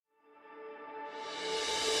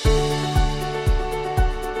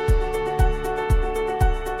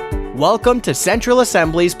Welcome to Central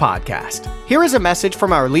Assembly's podcast. Here is a message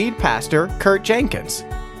from our lead pastor, Kurt Jenkins.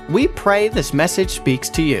 We pray this message speaks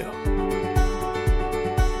to you.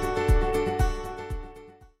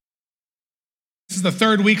 This is the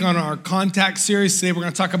third week on our contact series. Today we're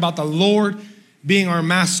going to talk about the Lord being our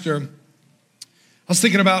master. I was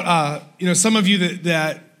thinking about, some of you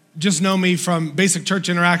that just know me from basic church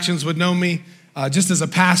interactions would know me just as a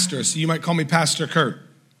pastor, so you might call me Pastor Kurt.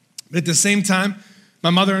 But at the same time, my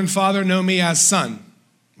mother and father know me as son.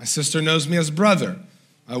 My sister knows me as brother.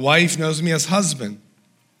 My wife knows me as husband.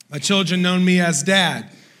 My children know me as dad.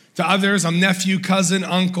 To others, I'm nephew, cousin,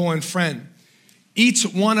 uncle, and friend. Each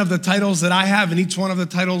one of the titles that I have and each one of the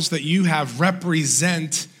titles that you have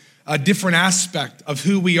represent a different aspect of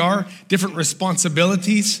who we are, different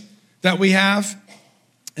responsibilities that we have,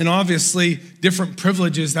 and obviously different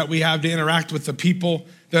privileges that we have to interact with the people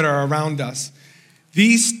that are around us.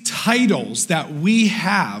 These titles that we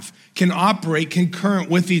have can operate concurrent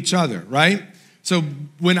with each other, right? So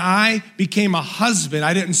when I became a husband,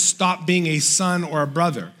 I didn't stop being a son or a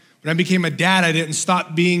brother. When I became a dad, I didn't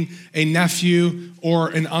stop being a nephew or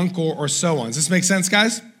an uncle or so on. Does this make sense,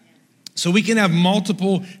 guys? So we can have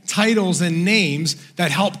multiple titles and names that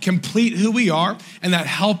help complete who we are and that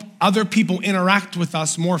help other people interact with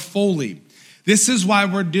us more fully. This is why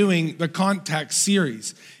we're doing the Contact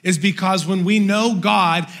series, is because when we know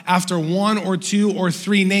God after one or two or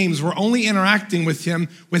three names, we're only interacting with him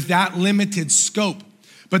with that limited scope.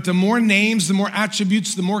 But the more names, the more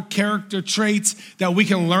attributes, the more character traits that we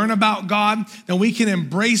can learn about God, then we can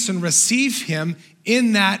embrace and receive him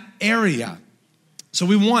in that area. So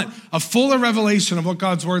we want a fuller revelation of what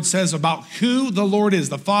God's word says about who the Lord is,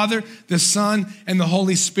 the Father, the Son, and the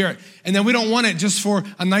Holy Spirit. And then we don't want it just for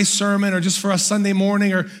a nice sermon or just for a Sunday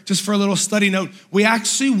morning or just for a little study note. We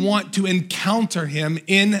actually want to encounter him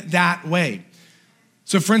in that way.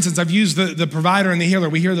 So for instance, I've used the provider and the healer.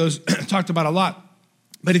 We hear those talked about a lot.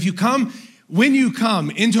 But when you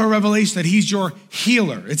come into a revelation that he's your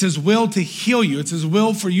healer, it's his will to heal you, it's his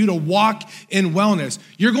will for you to walk in wellness,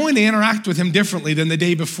 you're going to interact with him differently than the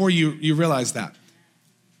day before you realize that.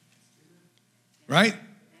 Right?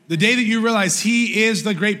 The day that you realize he is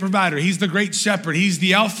the great provider, he's the great shepherd, he's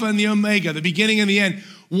the Alpha and the Omega, the beginning and the end.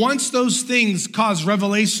 Once those things cause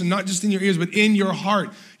revelation, not just in your ears, but in your heart,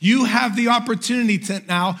 you have the opportunity to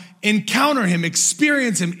now encounter him,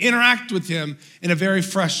 experience him, interact with him in a very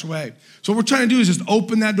fresh way. So what we're trying to do is just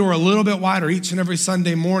open that door a little bit wider each and every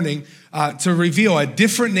Sunday morning to reveal a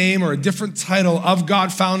different name or a different title of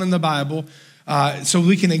God found in the Bible so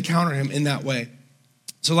we can encounter him in that way.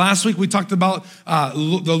 So last week we talked about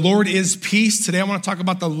the Lord is peace. Today I want to talk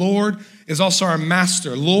about the Lord is also our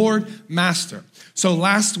master. Lord, master. So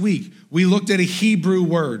last week we looked at a Hebrew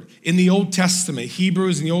word in the Old Testament. Hebrew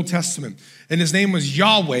is in the Old Testament. And his name was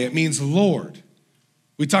Yahweh. It means Lord.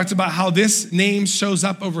 We talked about how this name shows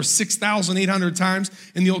up over 6,800 times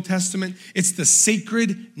in the Old Testament. It's the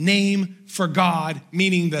sacred name for God,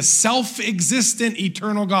 meaning the self-existent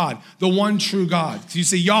eternal God, the one true God. So you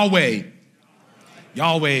say Yahweh.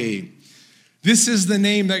 Yahweh. This is the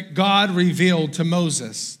name that God revealed to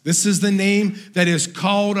Moses. This is the name that is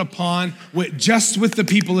called upon just with the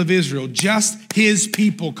people of Israel. Just his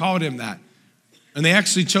people called him that. And they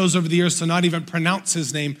actually chose over the years to not even pronounce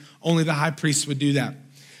his name. Only the high priest would do that.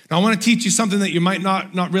 Now I want to teach you something that you might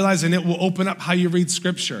not realize, and it will open up how you read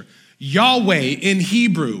scripture. Yahweh in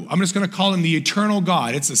Hebrew, I'm just going to call him the eternal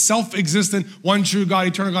God. It's a self-existent, one true God,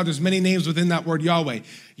 eternal God. There's many names within that word Yahweh.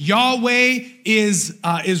 Yahweh is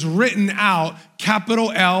written out,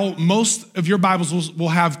 capital L. Most of your Bibles will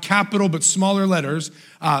have capital but smaller letters,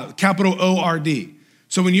 capital O-R-D.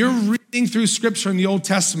 So when you're reading through scripture in the Old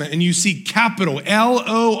Testament and you see capital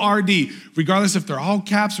L-O-R-D, regardless if they're all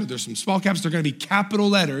caps or there's some small caps, they're going to be capital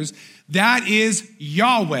letters. That is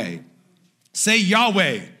Yahweh. Say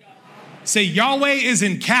Yahweh. Say Yahweh is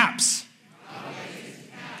in caps.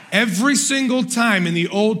 Every single time in the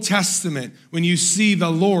Old Testament, when you see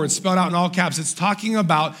the Lord spelled out in all caps, it's talking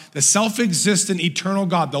about the self-existent eternal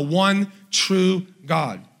God, the one true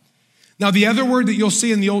God. Now, the other word that you'll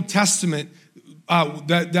see in the Old Testament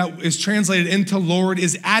that is translated into Lord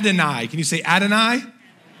is Adonai. Can you say Adonai?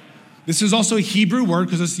 This is also a Hebrew word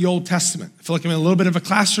because it's the Old Testament. I feel like I'm in a little bit of a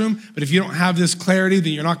classroom, but if you don't have this clarity,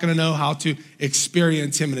 then you're not going to know how to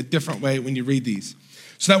experience him in a different way when you read these.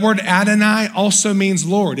 So that word Adonai also means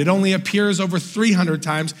Lord. It only appears over 300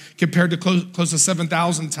 times compared to close to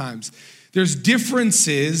 7,000 times. There's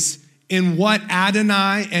differences in what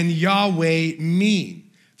Adonai and Yahweh mean.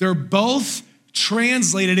 They're both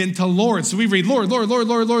translated into Lord. So we read Lord, Lord, Lord,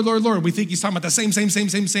 Lord, Lord, Lord, Lord. We think he's talking about the same.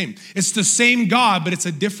 It's the same God, but it's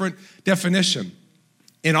a different definition.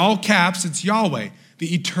 In all caps, it's Yahweh,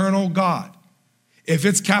 the eternal God. If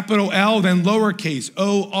it's capital L, then lowercase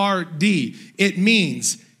O-R-D. It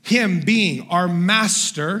means him being our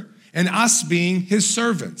master and us being his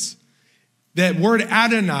servants. That word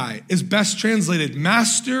Adonai is best translated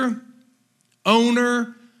master,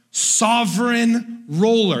 owner, sovereign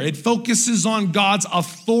ruler. It focuses on God's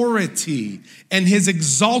authority and his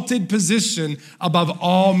exalted position above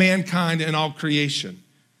all mankind and all creation.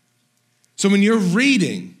 So when you're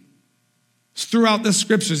reading throughout the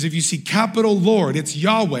scriptures, if you see capital Lord, it's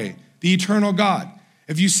Yahweh, the eternal God.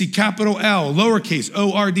 If you see capital L, lowercase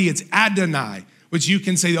O-R-D, it's Adonai, which you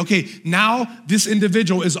can say, okay, now this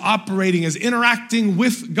individual is operating, is interacting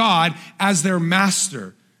with God as their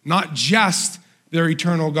master, not just their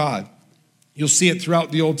eternal God. You'll see it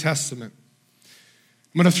throughout the Old Testament.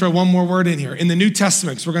 I'm going to throw one more word in here. In the New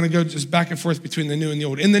Testament, because we're going to go just back and forth between the New and the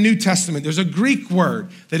Old. In the New Testament, there's a Greek word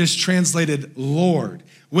that is translated Lord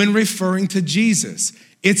when referring to Jesus.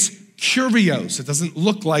 It's kurios. It doesn't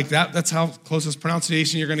look like that. That's how closest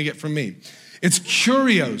pronunciation you're going to get from me. It's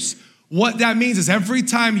kurios. What that means is every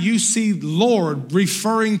time you see Lord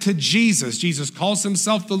referring to Jesus, Jesus calls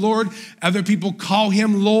himself the Lord, other people call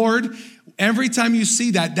him Lord. Every time you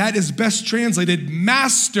see that, that is best translated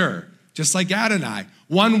master, just like Adonai,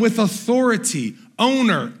 one with authority,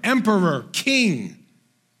 owner, emperor, king.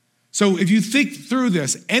 So if you think through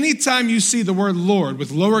this, anytime you see the word Lord with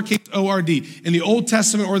lowercase O-R-D in the Old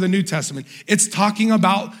Testament or the New Testament, it's talking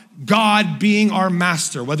about God being our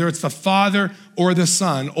master, whether it's the Father or the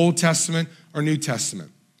Son, Old Testament or New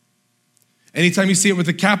Testament. Anytime you see it with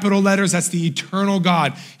the capital letters, that's the eternal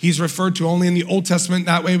God. He's referred to only in the Old Testament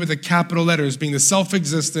that way with the capital letters, being the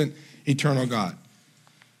self-existent eternal God.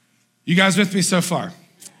 You guys with me so far?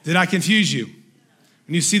 Did I confuse you?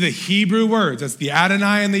 When you see the Hebrew words, that's the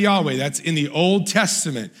Adonai and the Yahweh, that's in the Old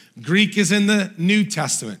Testament. Greek is in the New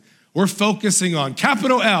Testament. We're focusing on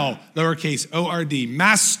capital L, lowercase O-R-D,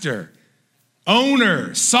 master,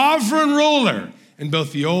 owner, sovereign ruler in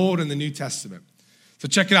both the Old and the New Testament. So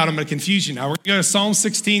check it out. I'm going to confuse you now. We're going to go to Psalm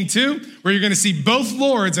 16:2, where you're going to see both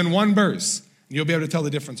Lords in one verse. And you'll be able to tell the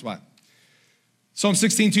difference why. Psalm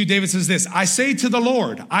 16:2, David says this, I say to the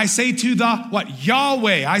Lord, I say to the, what?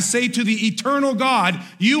 Yahweh, I say to the eternal God,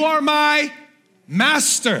 you are my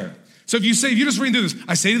master. So if you just read through this,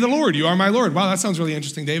 I say to the Lord, you are my Lord. Wow, that sounds really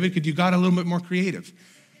interesting, David. Could you got a little bit more creative?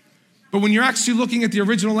 But when you're actually looking at the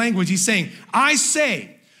original language, he's saying, I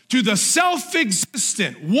say to the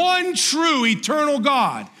self-existent, one true eternal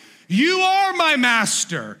God, you are my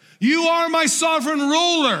master. You are my sovereign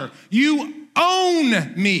ruler. You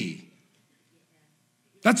own me.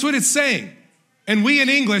 That's what it's saying. And we in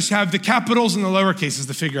English have the capitals and the lower cases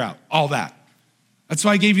to figure out all that. That's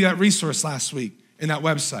why I gave you that resource last week in that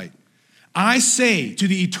website. I say to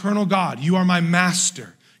the eternal God, you are my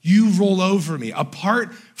master. You rule over me.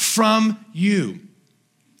 Apart from you,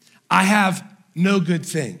 I have no good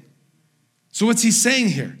thing. So what's he saying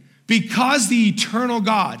here? Because the eternal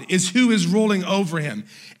God is who is ruling over him,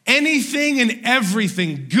 anything and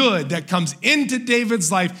everything good that comes into David's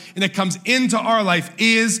life and that comes into our life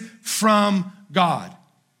is from God,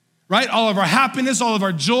 right? All of our happiness, all of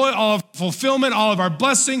our joy, all of our fulfillment, all of our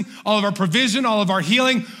blessing, all of our provision, all of our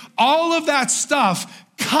healing, all of that stuff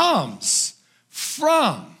comes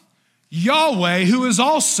from Yahweh, who is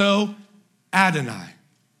also Adonai.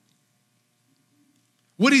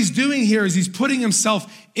 What he's doing here is he's putting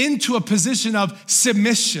himself into a position of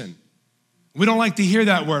submission. We don't like to hear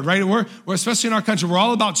that word, right? We're especially in our country, we're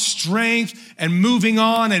all about strength and moving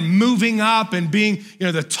on and moving up and being,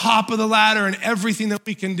 the top of the ladder and everything that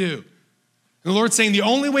we can do. And the Lord's saying the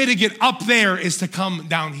only way to get up there is to come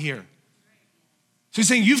down here. So he's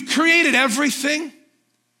saying, you've created everything,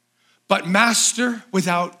 but master,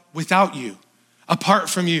 without you, apart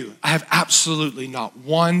from you, I have absolutely not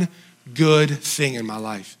one good thing in my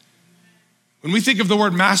life. When we think of the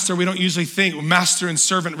word master, we don't usually think master and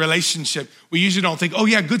servant relationship. We usually don't think, oh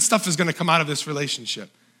yeah, good stuff is going to come out of this relationship,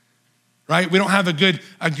 right? We don't have a good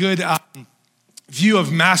view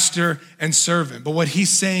of master and servant. But what he's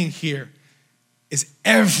saying here is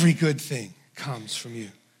every good thing comes from you.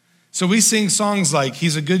 So we sing songs like,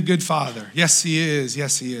 he's a good, good father. Yes, he is.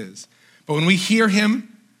 Yes, he is. But when we hear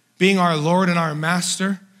him being our Lord and our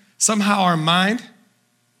master, somehow our mind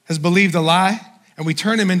has believed a lie, and we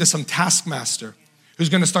turn him into some taskmaster who's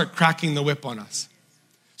going to start cracking the whip on us.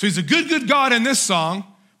 So he's a good, good God in this song,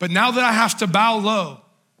 but now that I have to bow low,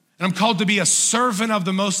 and I'm called to be a servant of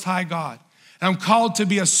the Most High God, and I'm called to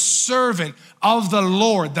be a servant of the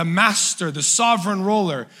Lord, the master, the sovereign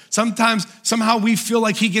ruler. Sometimes, somehow we feel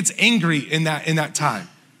like he gets angry in that time.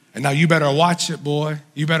 And now you better watch it, boy.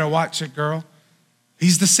 You better watch it, girl.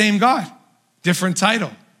 He's the same God, different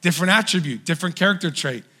title, different attribute, different character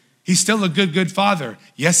trait. He's still a good, good father.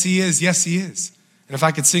 Yes, he is. Yes, he is. And if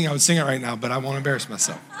I could sing, I would sing it right now, but I won't embarrass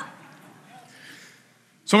myself.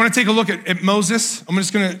 So I want to take a look at Moses. I'm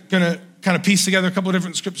just going to kind of piece together a couple of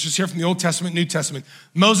different scriptures here from the Old Testament, New Testament.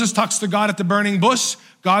 Moses talks to God at the burning bush.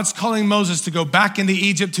 God's calling Moses to go back into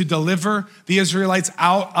Egypt to deliver the Israelites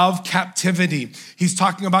out of captivity. He's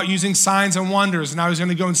talking about using signs and wonders, and now he's going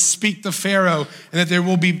to go and speak to Pharaoh and that they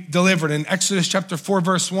will be delivered. In Exodus chapter 4,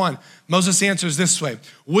 verse 1, Moses answers this way: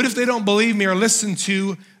 what if they don't believe me or listen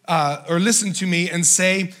to me and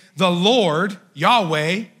say, the Lord,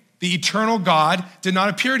 Yahweh, the eternal God, did not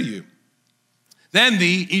appear to you? Then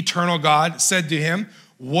the eternal God said to him,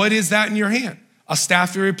 what is that in your hand? A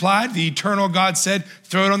staff, he replied. The eternal God said,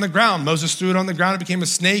 throw it on the ground. Moses threw it on the ground. It became a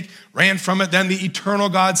snake, ran from it. Then the eternal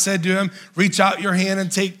God said to him, reach out your hand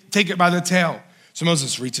and take it by the tail. So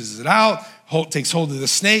Moses reaches it out, takes hold of the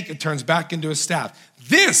snake. It turns back into a staff.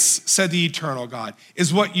 This, said the eternal God, is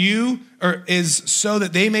so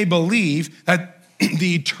that they may believe that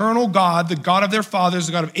the eternal God, the God of their fathers,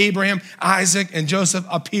 the God of Abraham, Isaac, and Joseph,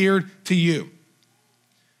 appeared to you.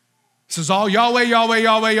 This is all Yahweh, Yahweh,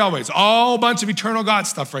 Yahweh, Yahweh. It's all a bunch of eternal God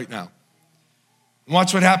stuff right now. And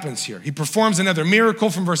watch what happens here. He performs another miracle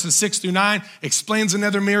from verses 6 through 9, explains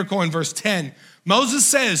another miracle in verse 10. Moses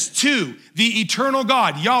says to the eternal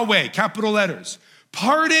God, Yahweh, capital letters,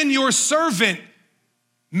 pardon your servant,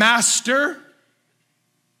 master.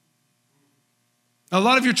 Now, a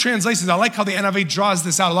lot of your translations, I like how the NIV draws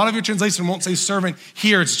this out. A lot of your translation won't say servant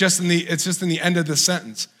here. It's just in the end of the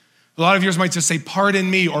sentence. A lot of yours might just say, pardon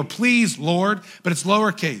me, or please, Lord, but it's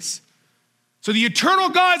lowercase. So the eternal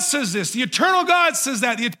God says this, the eternal God says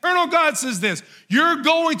that, the eternal God says this. You're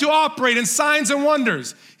going to operate in signs and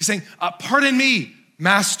wonders. He's saying, pardon me,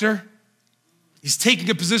 master. He's taking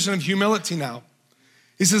a position of humility now.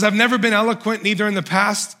 He says, I've never been eloquent, neither in the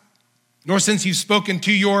past, nor since you've spoken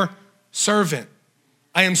to your servant.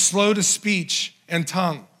 I am slow to speech and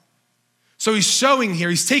tongue. So he's showing here,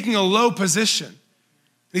 he's taking a low position.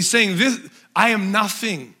 He's saying, I am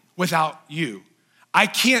nothing without you. I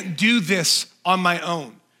can't do this on my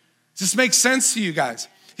own. Does this make sense to you guys?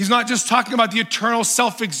 He's not just talking about the eternal,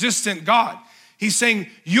 self-existent God. He's saying,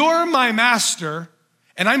 you're my master,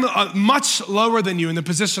 and I'm much lower than you in the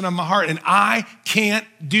position of my heart, and I can't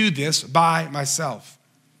do this by myself.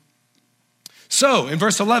 So, in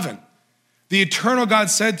verse 11, the eternal God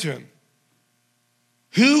said to him,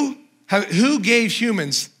 who gave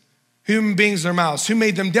human beings their mouths? Who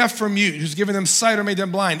made them deaf or mute? Who's given them sight or made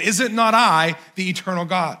them blind? Is it not I, the eternal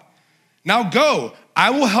God? Now go, I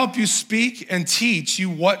will help you speak and teach you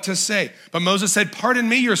what to say. But Moses said, pardon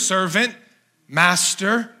me, your servant,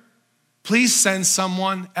 master. Please send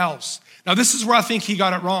someone else. Now this is where I think he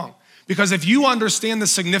got it wrong. Because if you understand the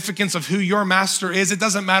significance of who your master is, it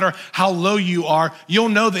doesn't matter how low you are, you'll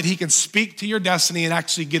know that he can speak to your destiny and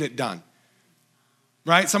actually get it done.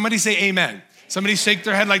 Right? Somebody say amen. Somebody shake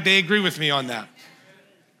their head like they agree with me on that.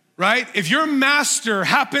 Right? If your master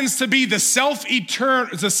happens to be the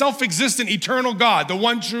self-existent eternal God, the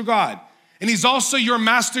one true God, and he's also your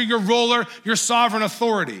master, your ruler, your sovereign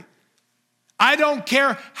authority, I don't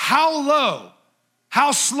care how low,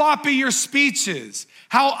 how sloppy your speech is,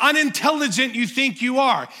 how unintelligent you think you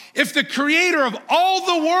are. If the creator of all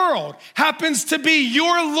the world happens to be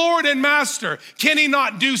your Lord and master, can he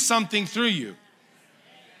not do something through you?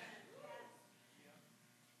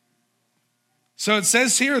 So it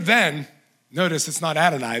says here, then, notice it's not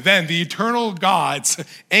Adonai, then the eternal God's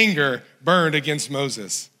anger burned against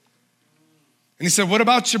Moses. And he said, what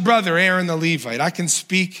about your brother, Aaron the Levite? I can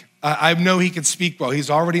speak. I know he can speak well. He's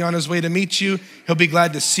already on his way to meet you. He'll be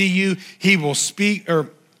glad to see you. He will speak, or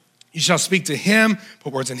you shall speak to him,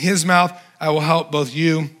 put words in his mouth. I will help both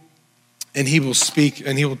you, and he will speak,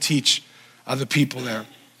 and he will teach the people there.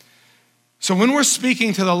 So when we're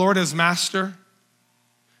speaking to the Lord as master,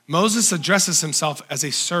 Moses addresses himself as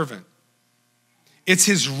a servant. It's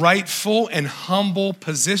his rightful and humble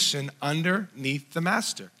position underneath the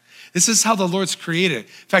master. This is how the Lord's created it.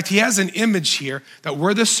 In fact, he has an image here that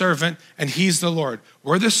we're the servant and he's the Lord.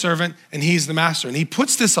 We're the servant and he's the master. And he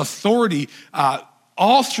puts this authority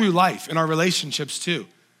all through life in our relationships too.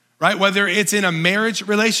 Right? Whether it's in a marriage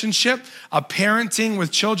relationship, a parenting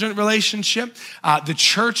with children relationship, the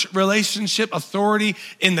church relationship, authority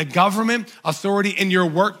in the government, authority in your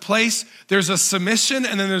workplace, there's a submission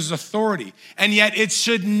and then there's authority. And yet it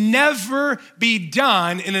should never be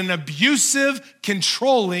done in an abusive,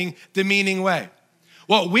 controlling, demeaning way.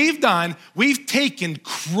 What we've done, we've taken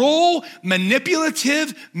cruel,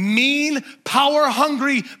 manipulative, mean,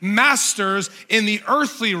 power-hungry masters in the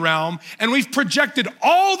earthly realm, and we've projected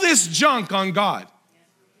all this junk on God.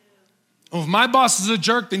 Well, if my boss is a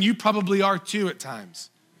jerk, then you probably are too at times.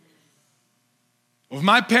 Well, if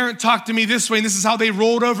my parent talked to me this way and this is how they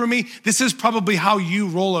rolled over me, this is probably how you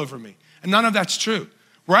roll over me. And none of that's true.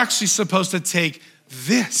 We're actually supposed to take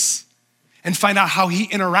this and find out how he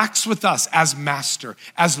interacts with us as master,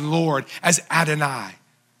 as Lord, as Adonai.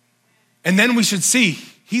 And then we should see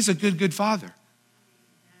he's a good father.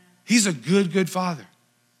 He's a good father.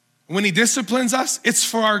 When he disciplines us, it's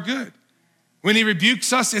for our good. When he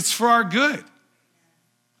rebukes us, it's for our good.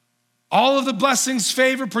 All of the blessings,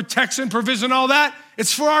 favor, protection, provision, all that,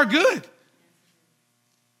 it's for our good.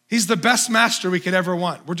 He's the best master we could ever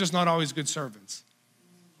want. We're just not always good servants.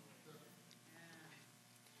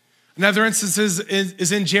 Another instance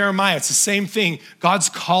is in Jeremiah. It's the same thing. God's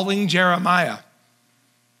calling Jeremiah.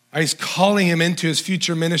 He's calling him into his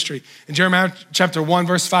future ministry. In Jeremiah chapter 1,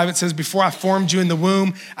 verse 5, it says, before I formed you in the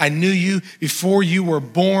womb, I knew you. Before you were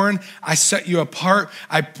born, I set you apart.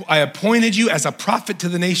 I appointed you as a prophet to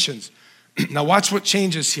the nations. Now watch what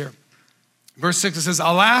changes here. Verse 6, it says,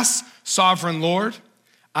 alas, sovereign Lord,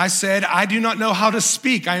 I said, I do not know how to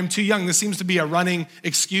speak. I am too young. This seems to be a running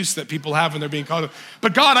excuse that people have when they're being called.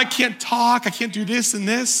 But God, I can't talk. I can't do this and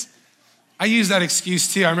this. I use that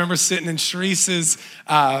excuse too. I remember sitting in Sharice's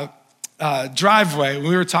driveway when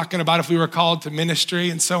we were talking about if we were called to ministry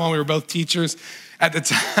and so on. We were both teachers at the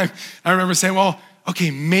time. I remember saying, well,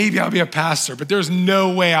 okay, maybe I'll be a pastor, but there's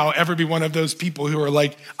no way I'll ever be one of those people who are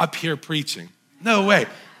like up here preaching. No way.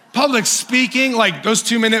 Public speaking, like those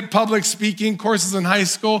 2-minute public speaking courses in high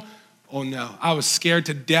school. Oh no, I was scared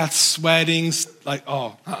to death, sweating, like,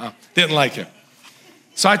 didn't like it.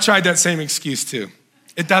 So I tried that same excuse too.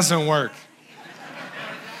 It doesn't work.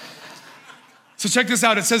 So check this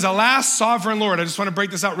out. It says, alas, sovereign Lord. I just want to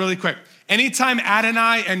break this out really quick. Anytime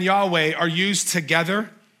Adonai and Yahweh are used together,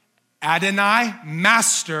 Adonai,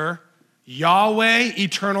 master, Yahweh,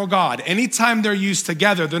 eternal God. Anytime they're used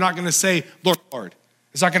together, they're not going to say, Lord.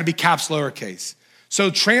 It's not going to be caps lowercase. So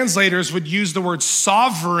translators would use the word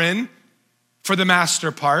sovereign for the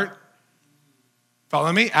master part.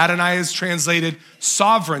 Follow me? Adonai is translated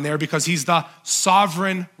sovereign there because he's the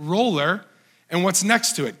sovereign ruler. And what's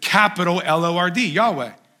next to it? Capital L-O-R-D,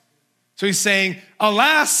 Yahweh. So he's saying,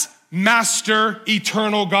 alas, master,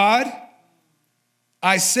 eternal God,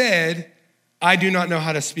 I said, I do not know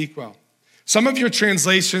how to speak well. Some of your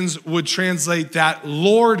translations would translate that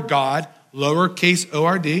Lord God, lowercase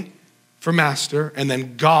O-R-D, for master, and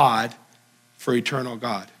then God for eternal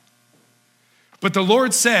God. But the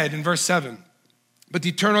Lord said in verse 7, but the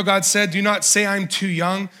eternal God said, do not say I'm too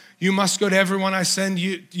young. You must go to everyone I send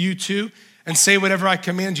you to and say whatever I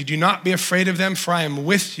command you. Do not be afraid of them, for I am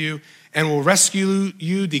with you and will rescue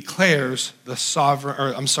you, declares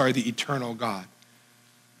the eternal God.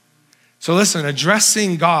 So listen,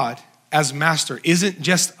 addressing God as master isn't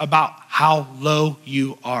just about how low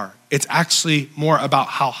you are. It's actually more about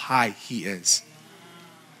how high he is.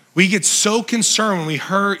 We get so concerned when we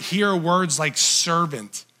hear words like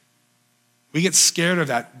servant. We get scared of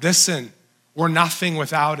that. Listen, we're nothing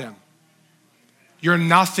without him. You're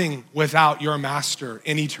nothing without your master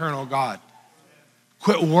and eternal God.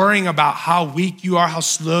 Quit worrying about how weak you are, how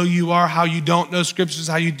slow you are, how you don't know scriptures,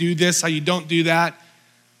 how you do this, how you don't do that.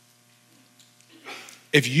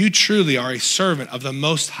 If you truly are a servant of the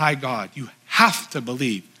Most High God, you have to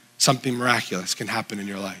believe something miraculous can happen in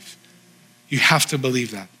your life. You have to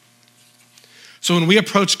believe that. So when we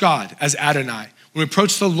approach God as Adonai, when we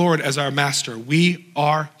approach the Lord as our master, we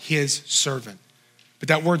are his servant. But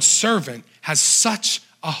that word servant has such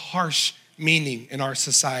a harsh meaning in our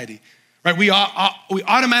society, right? We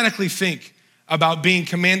automatically think about being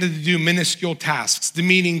commanded to do minuscule tasks,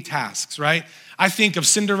 demeaning tasks, right? I think of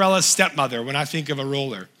Cinderella's stepmother when I think of a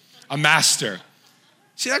ruler, a master.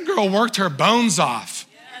 See, that girl worked her bones off.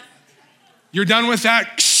 You're done with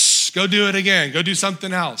that? Go do it again. Go do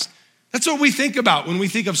something else. That's what we think about when we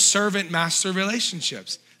think of servant-master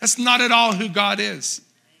relationships. That's not at all who God is.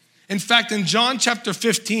 In fact, in John chapter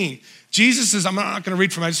 15, Jesus is, I'm not going to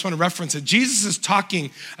read from it, I just want to reference it. Jesus is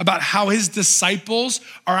talking about how his disciples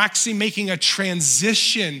are actually making a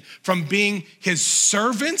transition from being his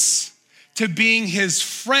servants to being his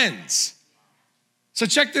friends. So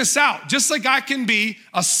check this out. Just like I can be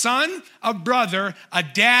a son, a brother, a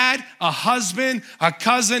dad, a husband, a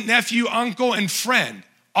cousin, nephew, uncle, and friend,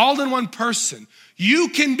 all in one person, you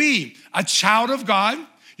can be a child of God.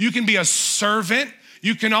 You can be a servant.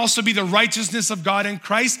 You can also be the righteousness of God in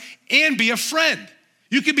Christ and be a friend.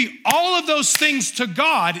 You can be all of those things to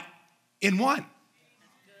God in one.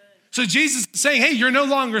 So Jesus is saying, hey, you're no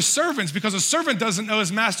longer servants because a servant doesn't know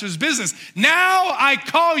his master's business. Now I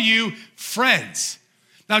call you friends.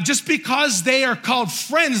 Now, just because they are called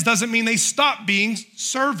friends doesn't mean they stop being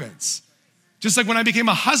servants. Just like when I became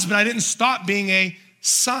a husband, I didn't stop being a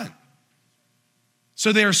son.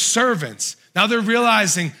 So they are servants. Now they're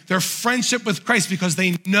realizing their friendship with Christ because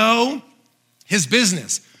they know his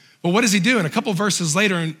business. But what does he do? In a couple verses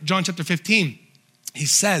later in John chapter 15, he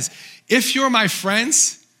says, if you're my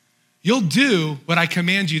friends, you'll do what I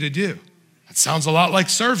command you to do. That sounds a lot like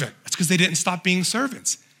servant. That's because they didn't stop being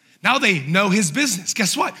servants. Now they know his business.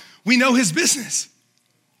 Guess what? We know his business.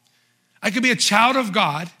 I could be a child of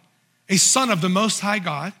God, a son of the Most High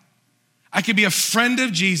God. I could be a friend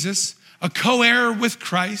of Jesus, a co-heir with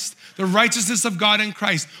Christ, the righteousness of God in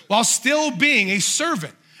Christ, while still being a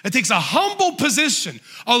servant. It takes a humble position,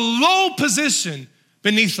 a low position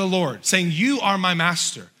beneath the Lord, saying, you are my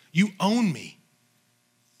master. You own me.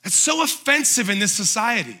 That's so offensive in this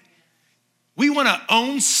society. We want to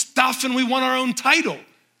own stuff and we want our own title.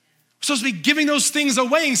 We're supposed to be giving those things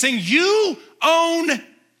away and saying, you own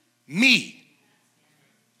me.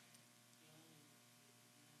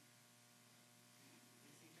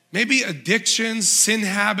 Maybe addictions, sin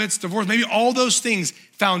habits, divorce, maybe all those things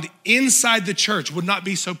found inside the church would not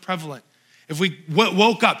be so prevalent. If we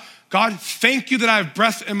woke up, God, thank you that I have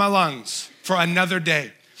breath in my lungs for another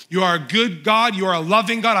day. You are a good God. You are a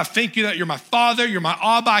loving God. I thank you that you're my Father. You're my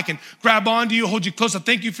Abba. I can grab onto you, hold you close. I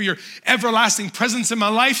thank you for your everlasting presence in my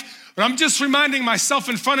life. But I'm just reminding myself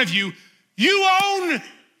in front of you, you own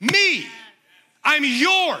me. I'm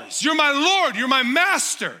yours. You're my Lord. You're my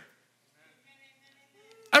master.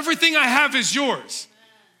 Everything I have is yours.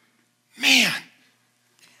 Man,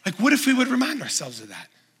 like what if we would remind ourselves of that?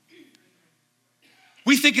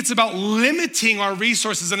 We think it's about limiting our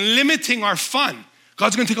resources and limiting our fun.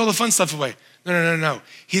 God's gonna take all the fun stuff away. No.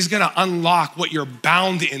 He's gonna unlock what you're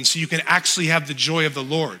bound in so you can actually have the joy of the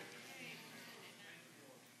Lord.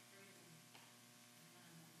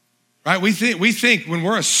 Right? We think when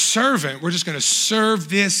we're a servant, we're just gonna serve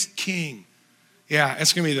this king. Yeah,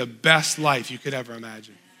 it's gonna be the best life you could ever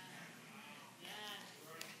imagine.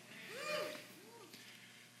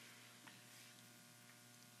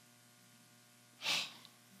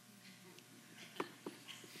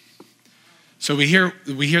 So we hear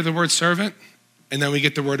the word servant, and then we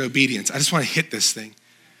get the word obedience. I just want to hit this thing.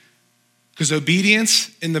 Because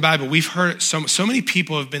obedience in the Bible, we've heard so many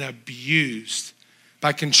people have been abused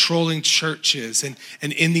by controlling churches and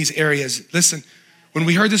in these areas. Listen, when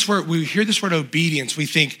we hear this word obedience, we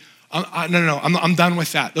think, I'm done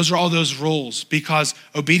with that. Those are all those rules, because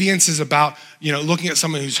obedience is about, looking at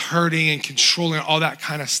someone who's hurting and controlling all that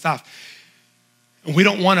kind of stuff. And we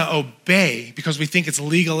don't want to obey because we think it's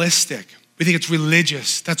legalistic. We think it's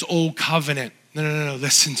religious. That's old covenant. No.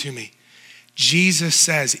 Listen to me. Jesus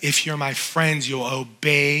says, if you're my friends, you'll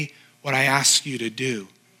obey what I ask you to do.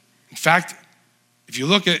 In fact, if you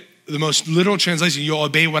look at the most literal translation, you'll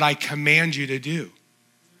obey what I command you to do.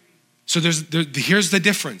 So here's the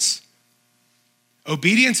difference.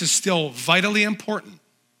 Obedience is still vitally important.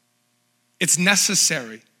 It's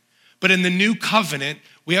necessary. But in the new covenant,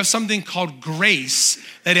 we have something called grace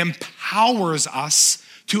that empowers us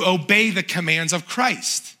to obey the commands of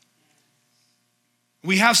Christ.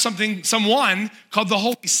 We have someone called the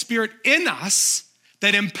Holy Spirit in us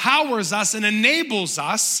that empowers us and enables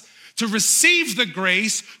us to receive the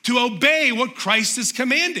grace to obey what Christ is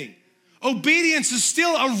commanding. Obedience is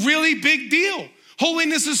still a really big deal.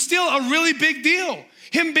 Holiness is still a really big deal.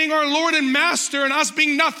 Him being our Lord and Master and us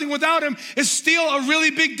being nothing without him is still a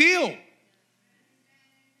really big deal.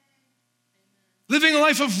 Living a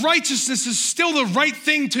life of righteousness is still the right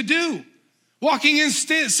thing to do. Walking in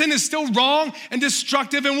sin is still wrong and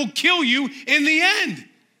destructive and will kill you in the end.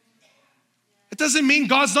 It doesn't mean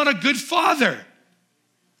God's not a good father.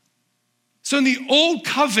 So in the old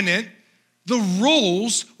covenant, the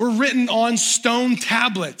rules were written on stone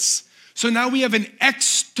tablets. So now we have an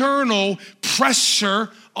external pressure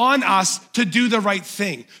on us to do the right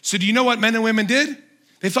thing. So do you know what men and women did?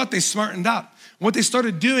 They thought they smartened up. What they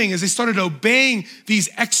started doing is they started obeying these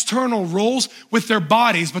external rules with their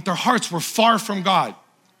bodies, but their hearts were far from God.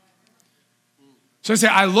 So they say,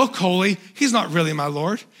 I look holy. He's not really my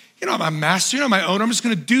Lord. You're not my master. You're not my owner. I'm just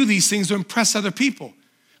going to do these things to impress other people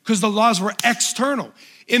because the laws were external.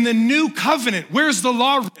 In the new covenant, where's the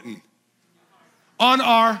law written? On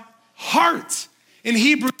our heart. In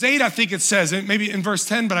Hebrews 8, I think it says, and maybe in verse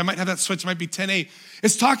 10, but I might have that switch, it might be 10:8.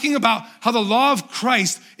 It's talking about how the law of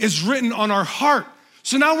Christ is written on our heart.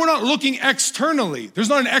 So now we're not looking externally. There's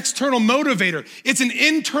not an external motivator. It's an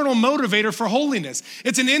internal motivator for holiness.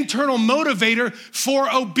 It's an internal motivator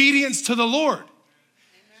for obedience to the Lord.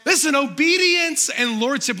 Listen, obedience and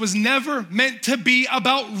lordship was never meant to be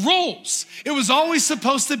about roles. It was always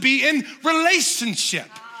supposed to be in relationship.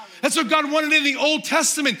 That's what God wanted in the Old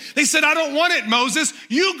Testament. They said, I don't want it, Moses.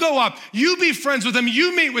 You go up. You be friends with them.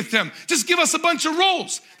 You meet with them. Just give us a bunch of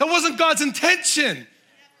roles. That wasn't God's intention.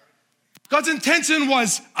 God's intention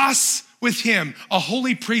was us with him, a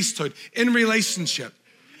holy priesthood in relationship.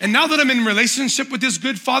 And now that I'm in relationship with this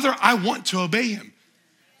good Father, I want to obey him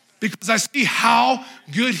because I see how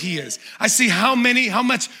good he is. I see how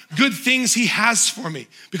much good things he has for me,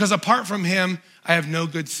 because apart from him, I have no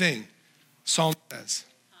good thing, Psalm says.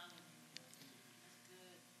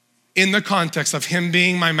 In the context of him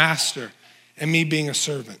being my master and me being a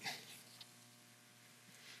servant.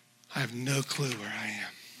 I have no clue where I am.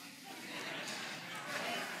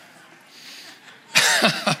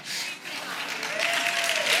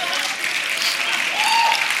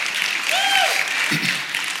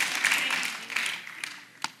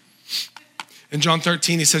 In John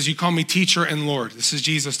 13, he says, you call me teacher and Lord. This is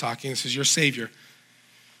Jesus talking. This is your Savior.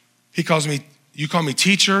 You call me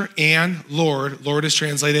teacher and Lord. Lord is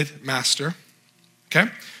translated master. Okay?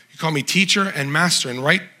 You call me teacher and master, and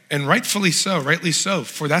rightfully so,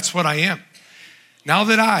 for that's what I am. Now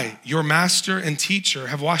that I, your master and teacher,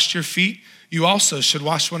 have washed your feet, you also should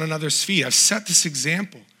wash one another's feet. I've set this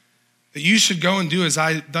example that you should go and do as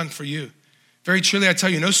I've done for you. Very truly, I tell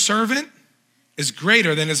you, no servant is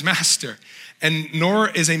greater than his master, and nor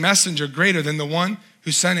is a messenger greater than the one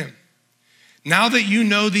who sent him. Now that you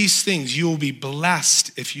know these things, you will be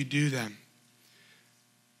blessed if you do them.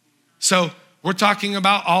 So we're talking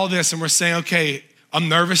about all this and we're saying, okay, I'm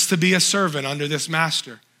nervous to be a servant under this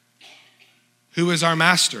master. Who is our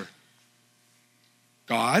master?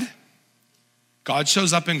 God. God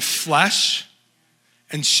shows up in flesh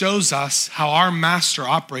and shows us how our master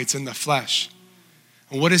operates in the flesh.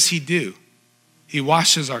 And what does he do? He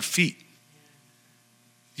washes our feet.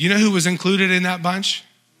 You know who was included in that bunch?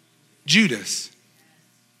 Judas,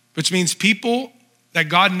 which means people that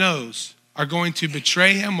God knows are going to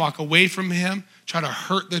betray him, walk away from him, try to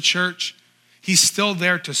hurt the church. He's still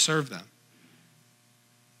there to serve them.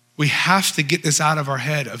 We have to get this out of our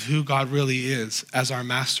head of who God really is as our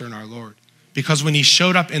master and our Lord. Because when he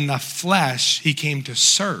showed up in the flesh, he came to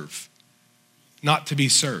serve, not to be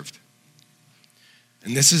served.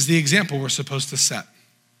 And this is the example we're supposed to set.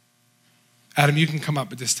 Adam, you can come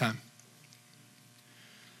up at this time.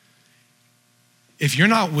 If you're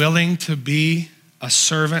not willing to be a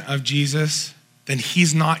servant of Jesus, then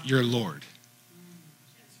he's not your Lord.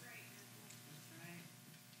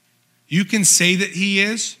 You can say that he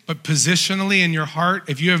is, but positionally in your heart,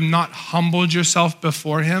 if you have not humbled yourself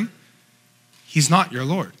before him, he's not your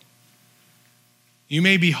Lord. You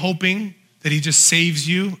may be hoping that he just saves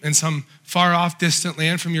you in some far off distant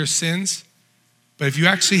land from your sins, but if you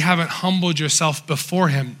actually haven't humbled yourself before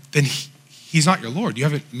him, then he's not your Lord. You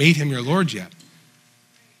haven't made him your Lord yet.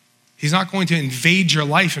 He's not going to invade your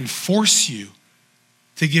life and force you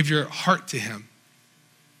to give your heart to him.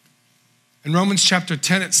 In Romans chapter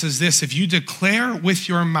 10, it says this: if you declare with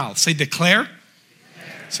your mouth, say declare.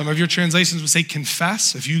 Some of your translations would say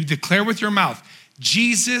confess. If you declare with your mouth,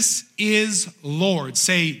 Jesus is Lord.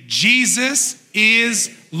 Say, Jesus is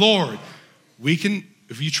Lord.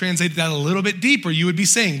 If you translated that a little bit deeper, you would be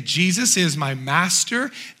saying, Jesus is my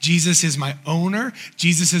master. Jesus is my owner.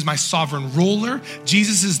 Jesus is my sovereign ruler.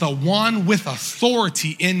 Jesus is the one with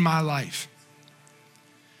authority in my life.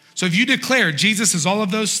 So if you declare Jesus is all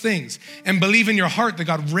of those things and believe in your heart that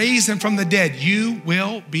God raised him from the dead, you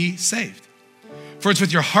will be saved. For it's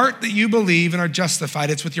with your heart that you believe and are justified.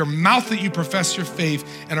 It's with your mouth that you profess your faith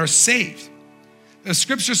and are saved. The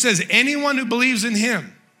scripture says anyone who believes in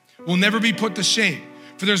him will never be put to shame.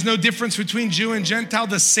 For there's no difference between Jew and Gentile.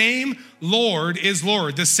 The same Lord is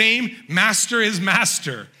Lord. The same master is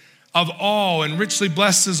master of all and richly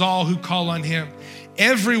blesses all who call on him.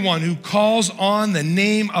 Everyone who calls on the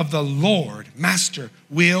name of the Lord, master,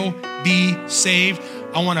 will be saved.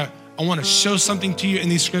 I want to show something to you in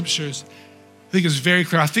these scriptures. I think it's very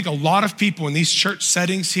clear. I think a lot of people in these church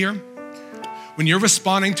settings here, when you're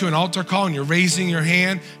responding to an altar call and you're raising your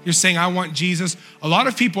hand, you're saying, I want Jesus. A lot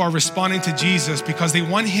of people are responding to Jesus because they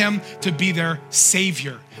want him to be their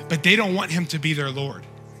savior, but they don't want him to be their Lord.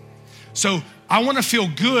 So I want to feel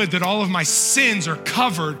good that all of my sins are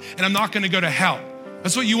covered and I'm not going to go to hell.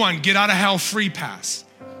 That's what you want, get out of hell free pass.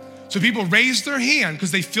 So people raise their hand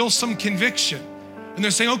because they feel some conviction and they're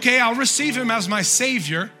saying, okay, I'll receive him as my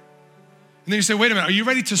savior, And then you say, wait a minute, are you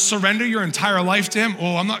ready to surrender your entire life to him?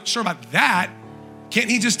 Oh, I'm not sure about that. Can't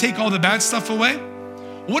he just take all the bad stuff away?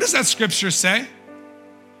 What does that scripture say?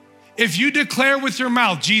 If you declare with your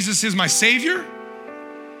mouth, Jesus is my Savior,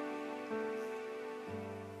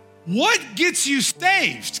 what gets you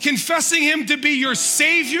saved? Confessing him to be your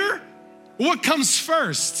Savior? What comes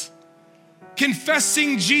first?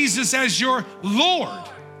 Confessing Jesus as your Lord.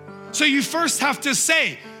 So you first have to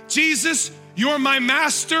say, Jesus, you're my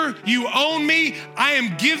master, you own me, I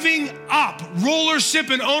am giving up rulership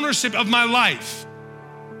and ownership of my life.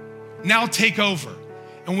 Now take over.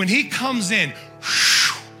 And when he comes in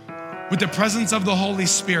with the presence of the Holy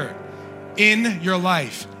Spirit in your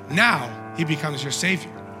life, now he becomes your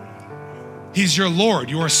Savior. He's your Lord,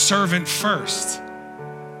 your servant first.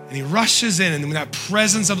 And he rushes in, and when that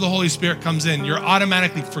presence of the Holy Spirit comes in, you're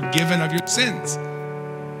automatically forgiven of your sins.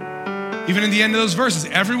 Even in the end of those verses,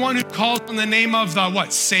 everyone who calls on the name of the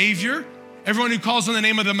what? Savior, everyone who calls on the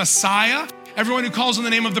name of the Messiah, everyone who calls on the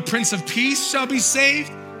name of the Prince of Peace shall be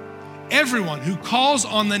saved. Everyone who calls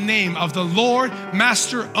on the name of the Lord,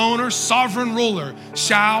 Master, Owner, Sovereign Ruler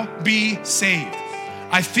shall be saved.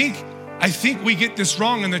 I think we get this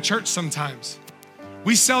wrong in the church sometimes.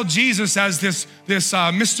 We sell Jesus as this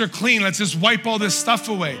Mr. Clean. Let's just wipe all this stuff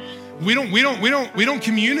away. We don't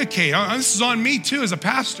communicate. This is on me too as a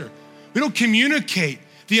pastor. We don't communicate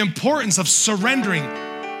the importance of surrendering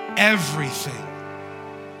everything.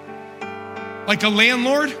 Like a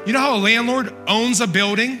landlord, you know how a landlord owns a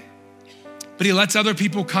building, but he lets other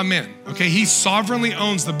people come in, okay? He sovereignly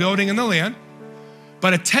owns the building and the land,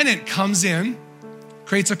 but a tenant comes in,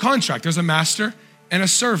 creates a contract. There's a master and a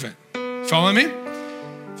servant. Follow me?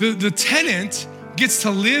 The tenant gets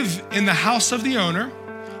to live in the house of the owner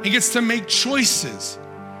and gets to make choices.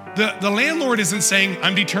 The landlord isn't saying,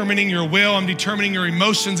 I'm determining your will, I'm determining your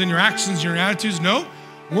emotions and your actions and your attitudes. No,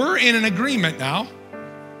 we're in an agreement now.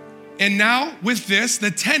 And now with this,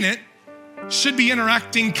 the tenant should be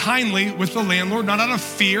interacting kindly with the landlord, not out of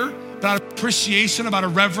fear, but out of appreciation, out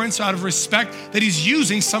of reverence, out of respect that he's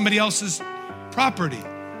using somebody else's property.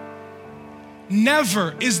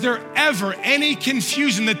 Never is there ever any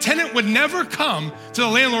confusion. The tenant would never come to the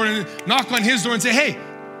landlord and knock on his door and say, hey,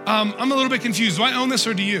 I'm a little bit confused. Do I own this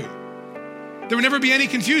or do you? There would never be any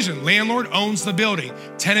confusion. Landlord owns the building.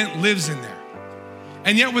 Tenant lives in there.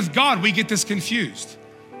 And yet with God, we get this confused.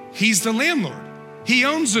 He's the landlord. He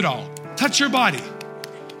owns it all. Touch your body.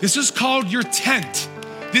 This is called your tent.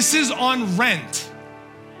 This is on rent,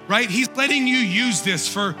 right? He's letting you use this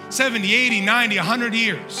for 70, 80, 90, 100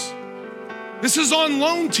 years. This is on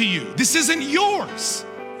loan to you. This isn't yours.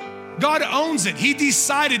 God owns it. He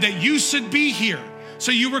decided that you should be here.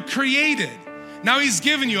 So you were created. Now he's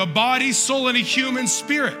given you a body, soul, and a human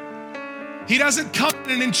spirit. He doesn't come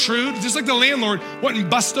in and intrude, just like the landlord wouldn't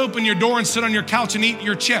bust open your door and sit on your couch and eat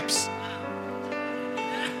your chips.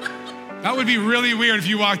 That would be really weird if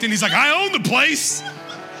you walked in. He's like, I own the place.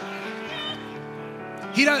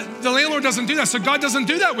 The landlord doesn't do that, so God doesn't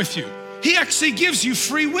do that with you. He actually gives you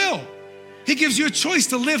free will. He gives you a choice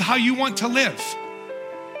to live how you want to live.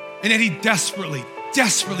 And yet he desperately,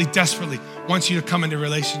 desperately, desperately wants you to come into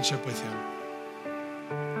relationship with him.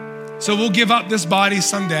 So we'll give up this body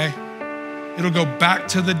someday. It'll go back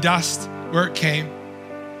to the dust where it came.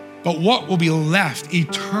 But what will be left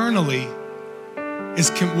eternally is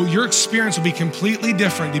your experience will be completely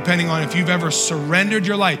different depending on if you've ever surrendered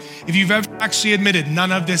your life, if you've ever actually admitted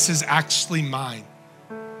none of this is actually mine.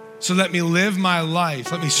 So let me live my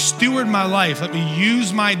life. Let me steward my life. Let me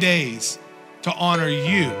use my days to honor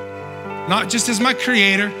you. Not just as my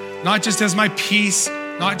creator, not just as my peace,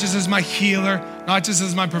 not just as my healer, not just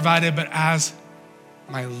as my provider, but as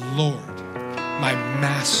my Lord, my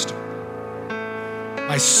master,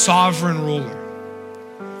 my sovereign ruler.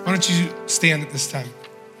 Why don't you stand at this time?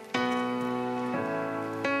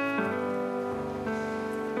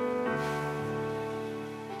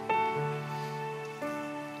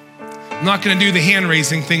 I'm not gonna do the hand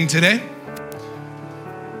raising thing today.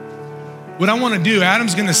 What I wanna do,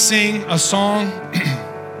 Adam's gonna sing a song.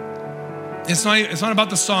 It's not about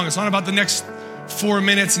the song. It's not about the next 4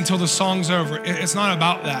 minutes until the song's over. It's not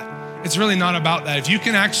about that. It's really not about that. If you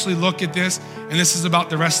can actually look at this, and this is about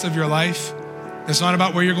the rest of your life, it's not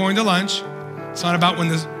about where you're going to lunch. It's not about when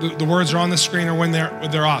the words are on the screen or when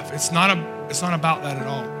they're off. It's not about that at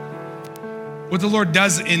all. What the Lord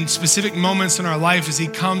does in specific moments in our life is he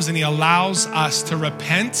comes and he allows us to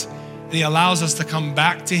repent and he allows us to come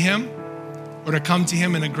back to him or to come to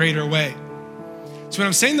him in a greater way. So when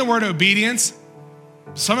I'm saying the word obedience,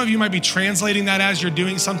 some of you might be translating that as you're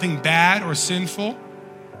doing something bad or sinful,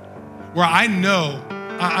 where I know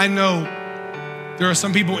There are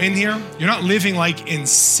some people in here, you're not living like in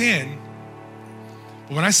sin.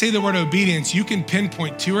 But when I say the word obedience, you can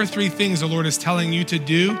pinpoint 2 or 3 things the Lord is telling you to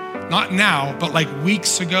do, not now, but like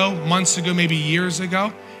weeks ago, months ago, maybe years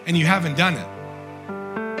ago, and you haven't done it.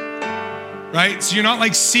 Right? So you're not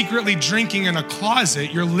like secretly drinking in a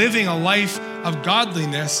closet. You're living a life of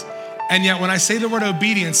godliness. And yet when I say the word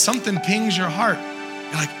obedience, something pings your heart.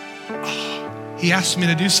 You're like, oh, he asked me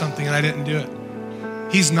to do something and I didn't do it.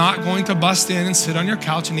 He's not going to bust in and sit on your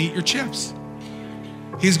couch and eat your chips.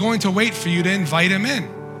 He's going to wait for you to invite him in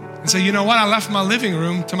and say, you know what? I left my living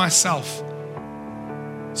room to myself.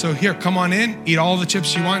 So here, come on in, eat all the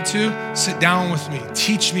chips you want to, sit down with me,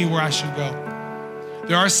 teach me where I should go.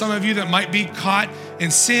 There are some of you that might be caught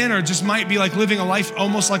in sin or just might be like living a life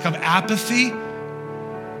almost like of apathy.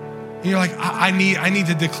 And you're like, I need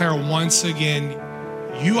to declare once again,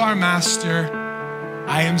 you are master,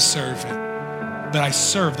 I am servant, but I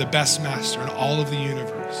serve the best master in all of the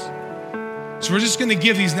universe. So we're just gonna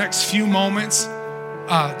give these next few moments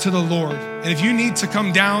to the Lord. And if you need to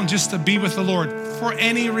come down just to be with the Lord for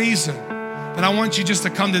any reason, then I want you just to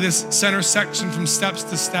come to this center section from steps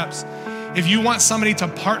to steps. If you want somebody to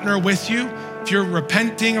partner with you, if you're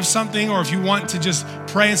repenting of something, or if you want to just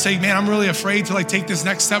pray and say, man, I'm really afraid to like take this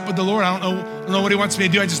next step with the Lord. I don't know what he wants me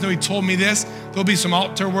to do. I just know he told me this. There'll be some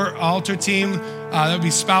altar team. There'll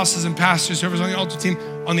be spouses and pastors, whoever's on the altar team,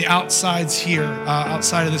 on the outsides here,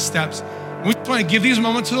 outside of the steps. We just want to give these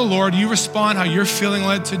moments to the Lord. You respond how you're feeling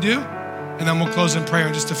led to do, and then we'll close in prayer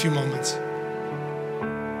in just a few moments.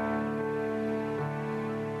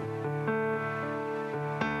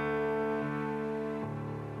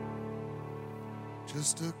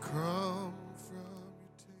 Just a crumb from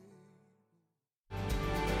your table.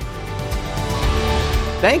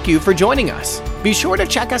 Thank you for joining us. Be sure to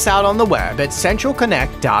check us out on the web at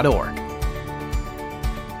centralconnect.org.